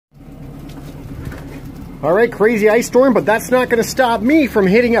All right, crazy ice storm, but that's not going to stop me from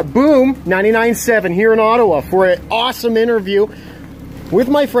hitting up Boom 99.7 here in Ottawa for an awesome interview with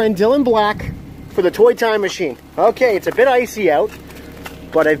my friend Dylan Black for the Toy Time Machine. Okay, it's a bit icy out,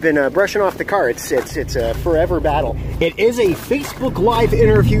 but I've been brushing off the car. It's a forever battle. It is a Facebook Live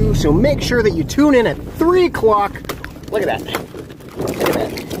interview, so make sure that you tune in at 3 o'clock. Look at that. Look at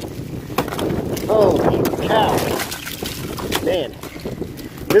that. Holy cow. Man.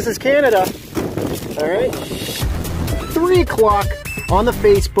 This is Canada. All right. 3 o'clock on the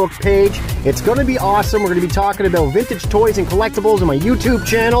Facebook page. It's going to be awesome. We're going to be talking about vintage toys and collectibles on my YouTube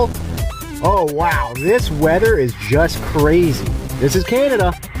channel. Oh, wow. This weather is just crazy. This is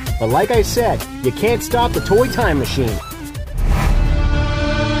Canada, but like I said, you can't stop the Toy Time Machine.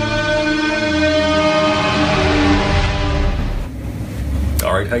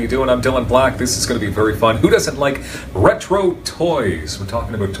 All right, how you doing? I'm Dylan Black. This is going to be very fun. Who doesn't like retro toys? We're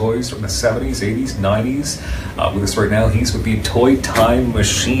talking about toys from the 70s, 80s, 90s. With us right now, he's with the Toy Time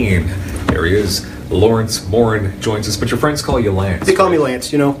Machine. There he is. Lawrence Morin joins us, but your friends call you Lance. They call me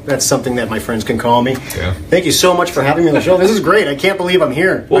Lance, you know, that's something that my friends can call me. Yeah. Thank you so much for having me on the show. This is great. I can't believe I'm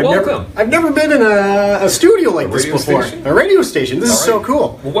here. Well, welcome. I've never been in a studio like this before. Station? A radio station. This is so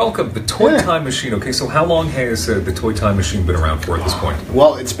cool. Well, welcome. The Toy Time Machine. Okay, so how long has the Toy Time Machine been around for at this point?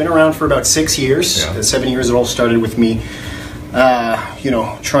 Well, it's been around for about 6 years. Yeah. 7 years it all started with me, you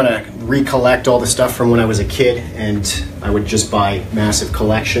know, trying to recollect all the stuff from when I was a kid, and I would just buy massive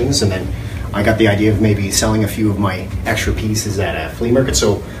collections, and then I got the idea of maybe selling a few of my extra pieces at a flea market.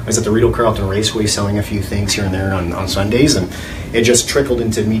 So I was at the Rideau Carleton Raceway selling a few things here and there on Sundays, and it just trickled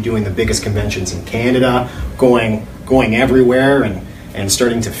into me doing the biggest conventions in Canada, going everywhere, and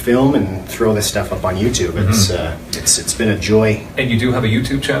starting to film and throw this stuff up on YouTube. It's been a joy. And you do have a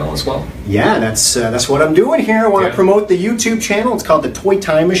YouTube channel as well? Yeah, that's what I'm doing here. I want to promote the YouTube channel. It's called the Toy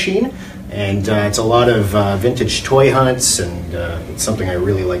Time Machine. And it's a lot of vintage toy hunts, and it's something I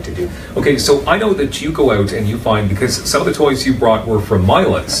really like to do. Okay, so I know that you go out and you find, because some of the toys you brought were from my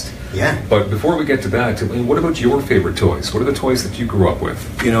list. Yeah. But before we get to that, what about your favorite toys? What are the toys that you grew up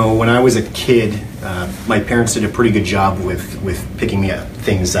with? You know, when I was a kid, my parents did a pretty good job with picking me up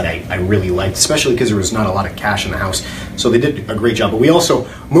things that I really liked, especially because there was not a lot of cash in the house. So they did a great job. But we also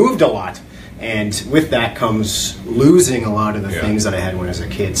moved a lot. And with that comes losing a lot of the things that I had when I was a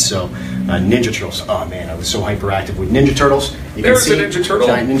kid. So Ninja Turtles, oh man, I was so hyperactive with Ninja Turtles. There's a Ninja Turtle.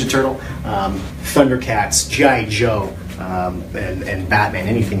 Giant Ninja Turtle. Thundercats, Gijoe, and Batman,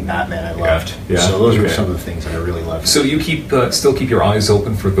 anything Batman I loved. Yeah. So those were some of the things that I really loved. So you still keep your eyes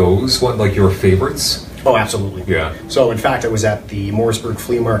open for those, like your favorites? Oh, absolutely. Yeah. So, in fact, I was at the Morrisburg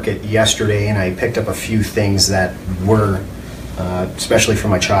Flea Market yesterday, and I picked up a few things that were especially from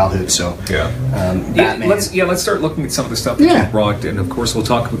my childhood. So Batman. Let's start looking at some of the stuff that you brought, and of course we'll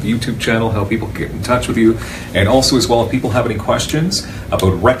talk about the YouTube channel, how people get in touch with you, and also as well if people have any questions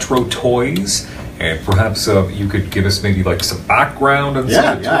about retro toys, and perhaps you could give us maybe like some background on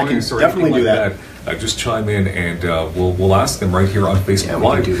some of the toys, I can definitely do that. Just chime in, and we'll ask them right here on Facebook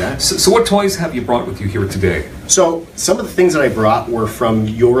Live. Do that. So what toys have you brought with you here today? So some of the things that I brought were from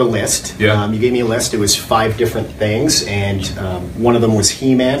your list. Yeah. You gave me a list. It was 5 different things, and one of them was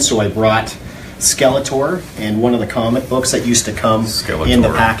He-Man. So I brought Skeletor and one of the comic books that used to come in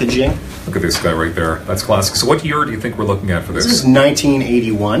the packaging. Look at this guy right there. That's classic. So what year do you think we're looking at for this? This is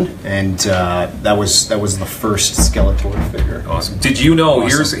 1981, and that was the first Skeletor figure. Awesome. Did you know?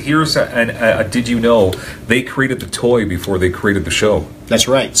 Awesome. Did you know they created the toy before they created the show? That's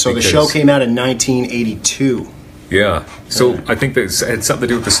right. So the show came out in 1982. Yeah. So I think that it had something to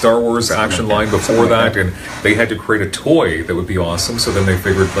do with the Star Wars action line before that, and they had to create a toy that would be awesome. So then they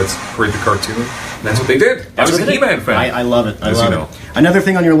figured, let's create the cartoon. And that's what they did. I was a He-Man fan. I love it. I love it. Another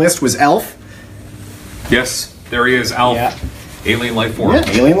thing on your list was Elf. Yes, there he is, Elf. Yeah. Alien life form. Yeah,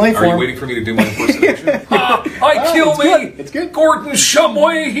 alien life form. Are you waiting for me to do my impersonation? Kill me! Good. It's good. Gordon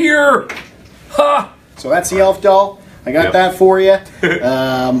Shumway here! Ha! So that's the Elf doll. I got that for you.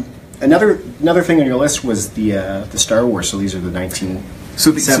 Another thing on your list was the Star Wars. So these are the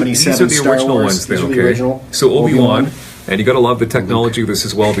 1977 these are the Star original Wars. ones. These are the original. So Obi-Wan, and you got to love the technology of this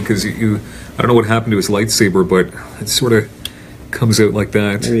as well, because I don't know what happened to his lightsaber, but it sort of comes out like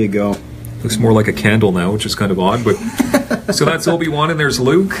that. There you go. Looks more like a candle now, which is kind of odd. But so that's Obi-Wan, and there's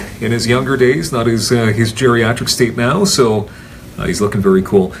Luke in his younger days, not his geriatric state now. So he's looking very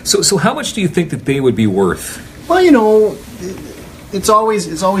cool. So how much do you think that they would be worth? Well, you know, it's always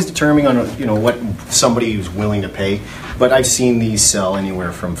determining on what somebody is willing to pay. But I've seen these sell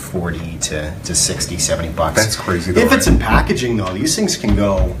anywhere from $40 to $60, $70. That's crazy. Though, if it's in packaging, though, these things can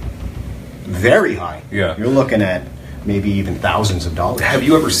go very high. Yeah, you're looking at maybe even thousands of dollars. Have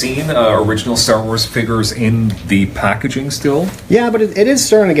you ever seen original Star Wars figures in the packaging still? Yeah, but it is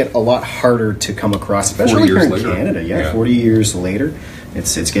starting to get a lot harder to come across, especially here in Canada. Yeah, 40 years later.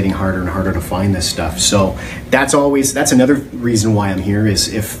 It's getting harder and harder to find this stuff. So that's another reason why I'm here, is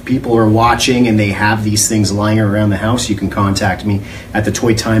if people are watching and they have these things lying around the house, you can contact me at the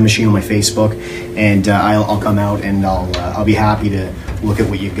Toy Time Machine on my Facebook, and I'll come out and I'll be happy to look at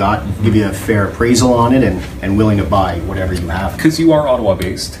what you've got, give you a fair appraisal on it, and willing to buy whatever you have. Because you are Ottawa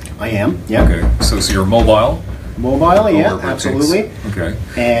based. I am, yeah. Okay, so you're mobile. Mobile, yeah, absolutely. Okay.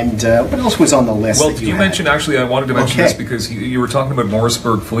 And what else was on the list? Well, you mentioned, actually, I wanted to mention this because you were talking about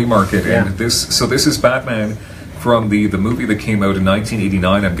Morrisburg Flea Market, and this is Batman from the movie that came out in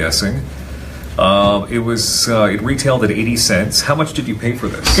 1989, I'm guessing. It retailed at 80 cents. How much did you pay for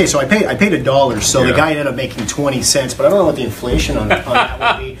this? Okay, so I paid $1, so the guy ended up making 20 cents, but I don't know what the inflation on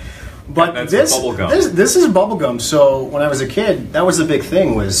that would be. But this is bubblegum. So when I was a kid, that was the big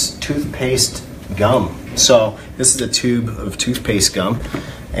thing, was toothpaste gum. So this is a tube of toothpaste gum,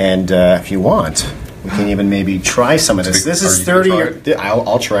 and if you want, we can even maybe try some of this. This is 30.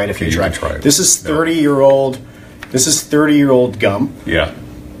 I'll try it if you try it. This is 30-year-old. This is 30-year-old gum. Yeah.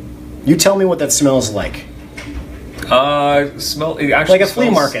 You tell me what that smells like. It actually like a flea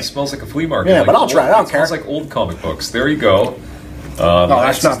market. It smells like a flea market. Yeah, like but I'll try it. I don't care. It smells like old comic books. There you go. No,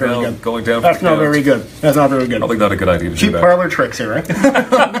 that's not very good. Going down. That's not very good. That's not very good. Probably not a good idea to Cheap do that. parlor tricks here, right?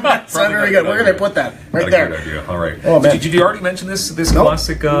 That's not very good. Where can I put that? Right there. Not a good idea. All right. Oh, man. Did you already mention this Nope.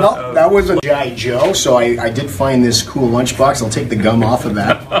 classic? No, that was a gijoe. So I did find this cool lunchbox. I'll take the gum off of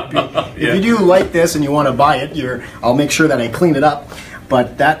that. If you do like this and you want to buy it, I'll make sure that I clean it up.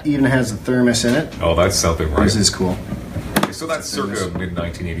 But that even has a thermos in it. Oh, that's something, right? This is cool. Okay, so that's circa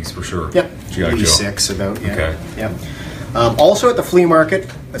mid-1980s for sure. Yep. G.I. Joe. 86 about. Yeah. Okay. Yep. Also at the flea market,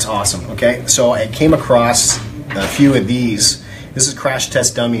 it's awesome. Okay, so I came across a few of these. This is crash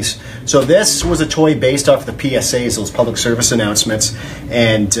test dummies. So this was a toy based off the PSAs, those public service announcements,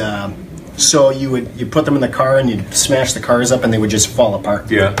 and so you put them in the car and you'd smash the cars up and they would just fall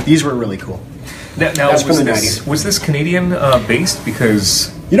apart. Yeah. These were really cool. Now was this Canadian based?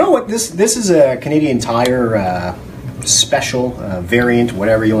 Because you know what, this is a Canadian Tire special variant,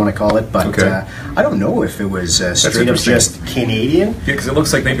 whatever you want to call it, but I don't know if it was straight up just Canadian. Yeah, because it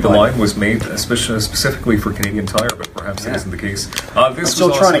looks like maybe the line was made specifically for Canadian Tire, but perhaps that isn't the case. This I'm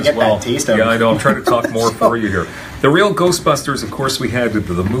still trying to get that taste out. Yeah, I know. I'm trying to talk more for you here. The real Ghostbusters, of course, we had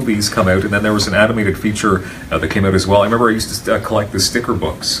the movies come out, and then there was an animated feature that came out as well. I remember I used to collect the sticker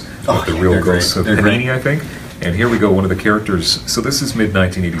books of the real Ghosts of Panini, I think. And here we go, one of the characters. So this is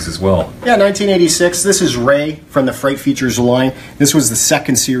mid-1980s as well. Yeah, 1986. This is Ray from the Fright Features line. This was the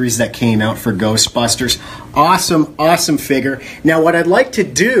second series that came out for Ghostbusters. Awesome, awesome figure. Now, what I'd like to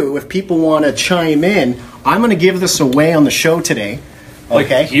do, if people want to chime in, I'm going to give this away on the show today.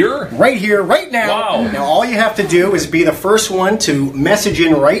 Okay. Like here? Right here, right now. Wow. Now, all you have to do is be the first one to message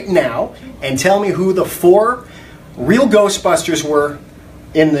in right now and tell me who the 4 real Ghostbusters were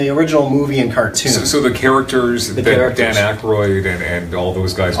in the original movie and cartoon. So the characters, Dan Aykroyd and all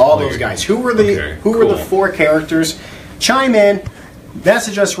those guys. All those guys. Who were the 4 characters? Chime in.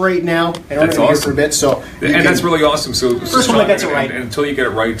 Message us right now, and we're going to be here for a bit. So, that's really awesome. So first one that gets it right. And until you get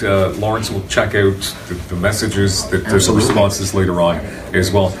it right, Lawrence will check out the messages, the responses later on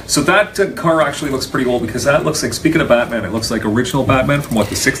as well. So that car actually looks pretty old, because that looks like, speaking of Batman, it looks like original Batman from what,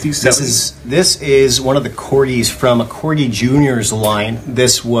 the 60s, 70s? This is one of the Corgis from a Corgi Juniors line.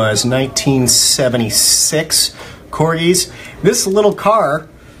 This was 1976 Corgis. This little car,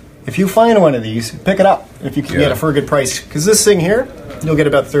 if you find one of these, pick it up if you can get it for a good price. Because this thing here, you'll get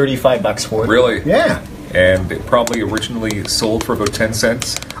about $35 for it. Really? Yeah. And it probably originally sold for about 10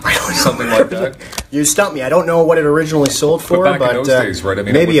 cents? I don't know. Something like that? You stumped me. I don't know what it originally sold for, but back in those days, right? I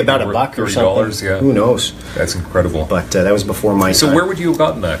mean, maybe about $1 or something. Yeah. Who knows? That's incredible. But that was before my time. So where would you have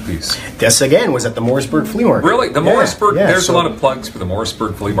gotten that piece? This, again, was at the Morrisburg Flea Market. Really? The Morrisburg? Yeah, there's a lot of plugs for the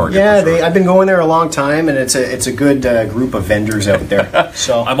Morrisburg Flea Market. Yeah, I've been going there a long time, and it's a good group of vendors out there.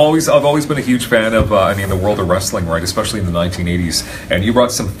 So I've always been a huge fan of, the world of wrestling, right? Especially in the 1980s. And you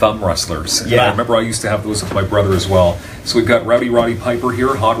brought some thumb wrestlers. Yeah. I remember I used to have those with my brother as well. So we've got Rowdy Roddy Piper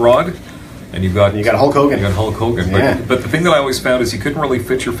here, Hot Rod. And you got Hulk Hogan. You got Hulk Hogan. Yeah. But the thing that I always found is you couldn't really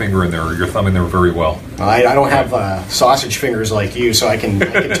fit your finger in there or your thumb in there very well. I don't have sausage fingers like you, so I can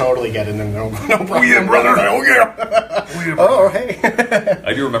totally get in there. No problem. Oh yeah, brother. Oh yeah. Oh hey.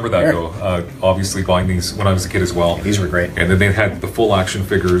 I do remember that though. Obviously buying these when I was a kid as well. These were great. And then they had the full action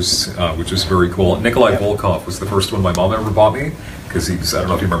figures, which was very cool. Nikolai Volkov was the first one my mom ever bought me. Because I don't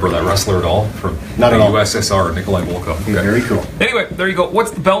know if you remember that wrestler at all from Not the at all. USSR, Nikolai Volkov. Okay. Very cool. Anyway, there you go.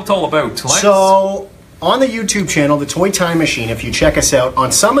 What's the belt all about? So, on the YouTube channel, The Toy Time Machine, if you check us out,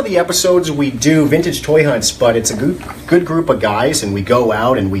 on some of the episodes we do vintage toy hunts, but it's a good group of guys, and we go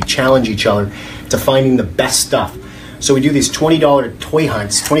out and we challenge each other to finding the best stuff. So we do these $20 toy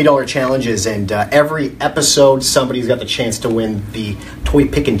hunts, $20 challenges, and every episode somebody's got the chance to win the toy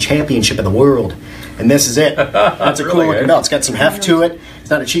picking championship of the world. And this is it. That's a cool looking belt. It's got some heft to it. It's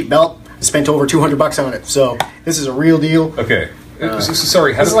not a cheap belt. I spent over $200 on it. So this is a real deal. Okay.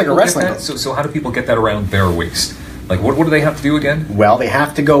 Sorry, how this is like a wrestling belt. So how do people get that around their waist? Like, what do they have to do again? Well, they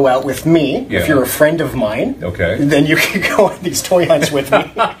have to go out with me. Yeah. If you're a friend of mine, okay, then you can go on these toy hunts with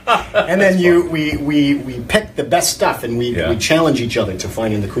me. And then we pick the best stuff, and we challenge each other to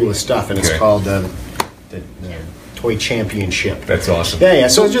finding the coolest stuff. And it's called the Toy Championship. That's awesome. Yeah.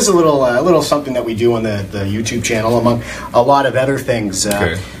 So it's just a little something that we do on the YouTube channel, among a lot of other things.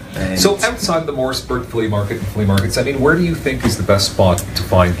 So outside the Morrisburg flea market and flea markets, I mean, where do you think is the best spot to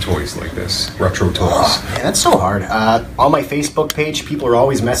find toys like this, retro toys? Oh, man, that's so hard. On my Facebook page, people are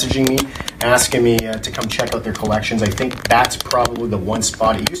always messaging me, asking me to come check out their collections. I think that's probably the one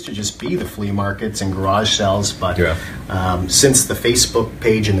spot. It used to just be the flea markets and garage sales, but since the Facebook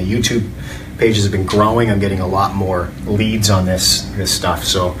page and the YouTube pages have been growing, I'm getting a lot more leads on this stuff.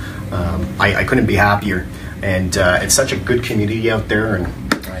 So I couldn't be happier. And it's such a good community out there. And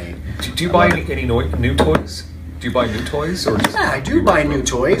do you buy any new toys? Do you buy new toys? Or just I do buy new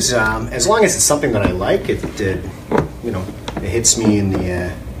toys. As long as it's something that I like, it hits me in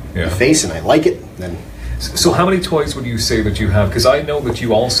the face and I like it, then. So how many toys would you say that you have? Because I know that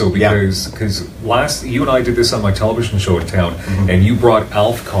you also, because last, you and I did this on my television show in town, and you brought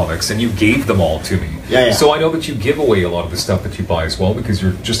Alf comics, and you gave them all to me. So I know that you give away a lot of the stuff that you buy as well, because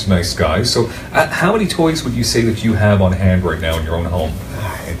you're just a nice guy. So how many toys would you say that you have on hand right now in your own home?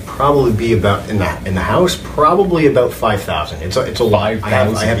 It'd probably be about, in the house, probably about 5,000. It's a lot. I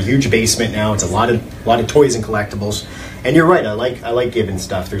have a huge basement now. It's a lot of toys and collectibles. And you're right. I like giving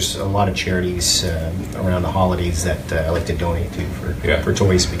stuff. There's a lot of charities around the holidays that I like to donate to for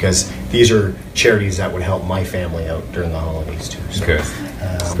toys, because these are charities that would help my family out during the holidays too. So,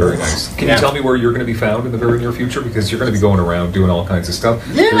 very nice. Can you tell me where you're going to be found in the very near future? Because you're going to be going around doing all kinds of stuff.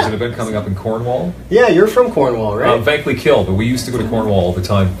 There's an event coming up in Cornwall. Yeah, you're from Cornwall, right? Bankley Kill, but we used to go to Cornwall all the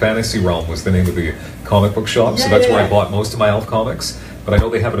time. Fantasy Realm was the name of the comic book shop, so that's where I bought most of my Elf comics. But I know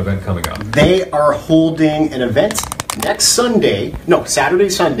they have an event coming up. They are holding an event next Sunday, Saturday,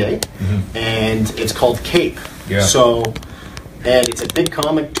 Sunday, and it's called Cape. So, and it's a big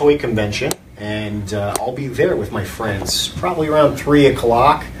comic toy convention, and I'll be there with my friends, probably around 3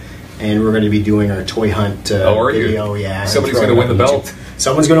 o'clock, and we're going to be doing our toy hunt video. Somebody's going to win the belt.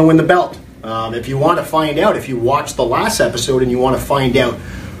 Someone's going to win the belt. If you want to find out, if you watched the last episode and you want to find out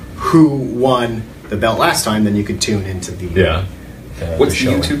who won the belt last time, then you could tune into the what's the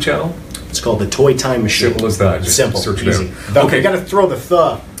YouTube channel? It's called The Toy Time Machine. Simple as that. Just simple, search it easy. Okay, you got to throw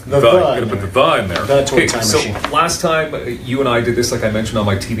the you got to put the in there. The Toy Time Machine. Last time you and I did this, like I mentioned on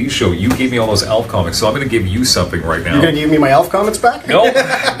my TV show, you gave me all those Elf comics, so I'm going to give you something right now. You're going to give me my Elf comics back? No,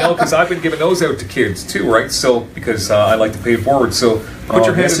 because I've been giving those out to kids too, right? So because I like to pay it forward. So put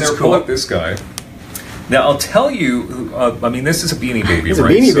your hand in there, pull up this guy. Now, I'll tell you, I mean, this is a Beanie Baby,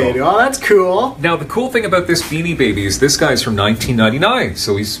 right? It's a Beanie Baby. Oh, that's cool. Now, the cool thing about this Beanie Baby is this guy's from 1999,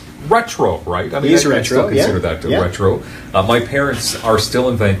 so he's retro, right? I mean, he's retro, I still consider that retro. My parents are still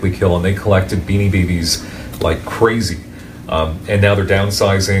in Bankley Kill, and they collected Beanie Babies like crazy. And now they're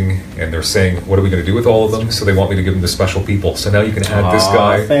downsizing, and they're saying, what are we going to do with all of them? So they want me to give them to special people. So now you can add this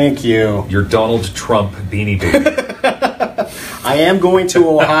guy. Thank you. Your Donald Trump Beanie Baby. I am going to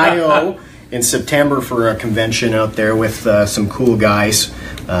Ohio in September for a convention out there with some cool guys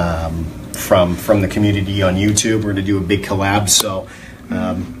from the community on YouTube. We're going to do a big collab, so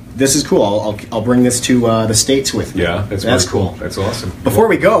this is cool. I'll bring this to the States with me. Yeah, that's cool. That's awesome. Before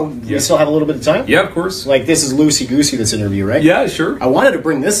we go, we still have a little bit of time? Yeah, of course. Like, this is loosey-goosey, this interview, right? Yeah, sure. I wanted to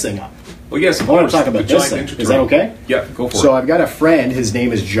bring this thing up. Well, yes, I want to talk about this thing. Is that okay? Yeah, go for it. So I've got a friend, his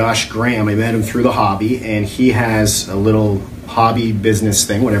name is Josh Graham. I met him through the hobby, and he has a little hobby business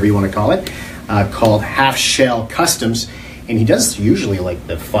thing, whatever you want to call it, called Half Shell Customs, and he does usually like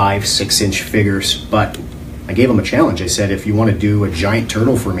the 5-6 inch figures, but I gave him a challenge. I said, if you want to do a giant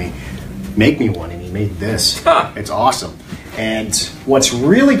turtle for me, make me one, and he made this. It's awesome. And what's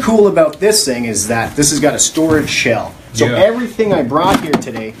really cool about this thing is that this has got a storage shell. So everything I brought here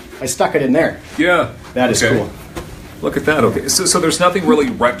today, I stuck it in there. Yeah. That is cool. Look at that. Okay, so there's nothing really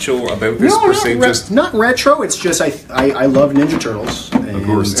retro about this per se. Just not retro. It's just I love Ninja Turtles. Of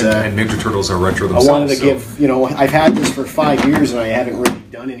course, and Ninja Turtles are retro themselves. I wanted to give I've had this for 5 years and I haven't really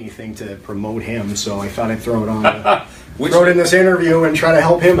done anything to promote him, so I thought I'd throw it on throw it in this interview and try to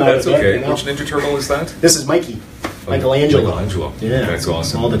help him out. That's okay. You know? Which Ninja Turtle is that? This is Mikey. Michelangelo. Michelangelo. Yeah. That's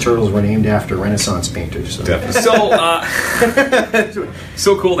awesome. All the turtles were named after Renaissance painters. So,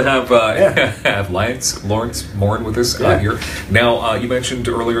 so cool to have have Lawrence Morin with us here. Now, you mentioned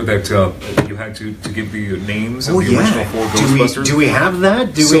earlier that you had to give the names of the original 4 Ghostbusters. Do we have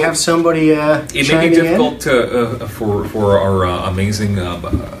that? Do we have somebody it may be difficult for our amazing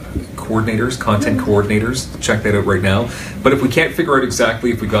coordinators, content coordinators, check that out right now. But if we can't figure out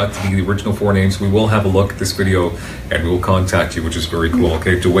exactly if we got the original 4 names, we will have a look at this video and we will contact you, which is very cool.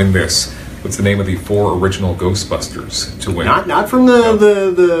 Okay, to win this, what's the name of the 4 original Ghostbusters to win? Not from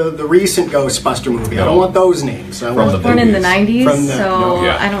the recent Ghostbuster movie. I don't want those names. I want born in the 90s,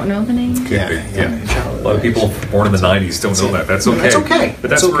 I don't know the name. A lot of people born in the 90s don't know that. That's okay. That's okay. But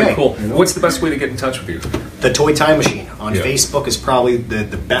that's very cool. You know? What's the best way to get in touch with you? The Toy Time Machine on Facebook is probably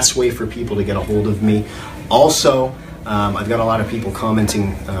the best way for people to get a hold of me. Also, I've got a lot of people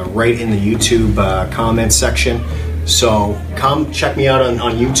commenting right in the YouTube comment section. So come check me out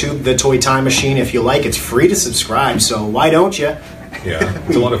on YouTube, The Toy Time Machine, if you like. It's free to subscribe, so why don't you? Yeah,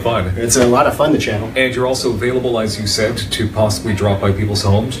 it's a lot of fun. It's a lot of fun, the channel. And you're also available, as you said, to possibly drop by people's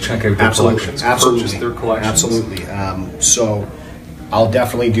homes, check out their collections, purchase their collections. Absolutely. So I'll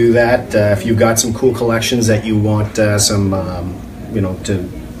definitely do that. If you've got some cool collections that you want some, you know,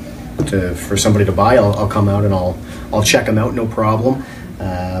 for somebody to buy, I'll come out and I'll check them out, no problem.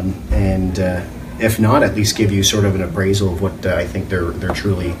 If not, at least give you sort of an appraisal of what I think they're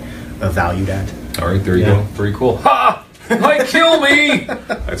truly valued at. All right, there you go. Very cool. Ha! Might kill me!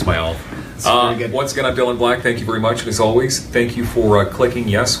 That's my elf. Once again, I'm Dylan Black. Thank you very much. And as always, thank you for clicking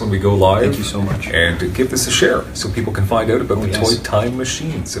yes when we go live. Thank you so much. And give this a share so people can find out about the Toy Time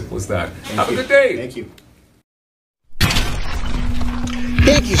Machine. Simple as that. Have a good day. Thank you.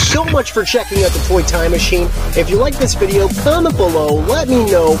 Thank you so much for checking out the Toy Time Machine. If you like this video, comment below, let me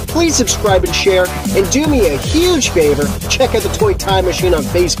know, please subscribe and share, and do me a huge favor, check out the Toy Time Machine on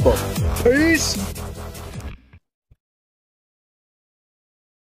Facebook. Peace!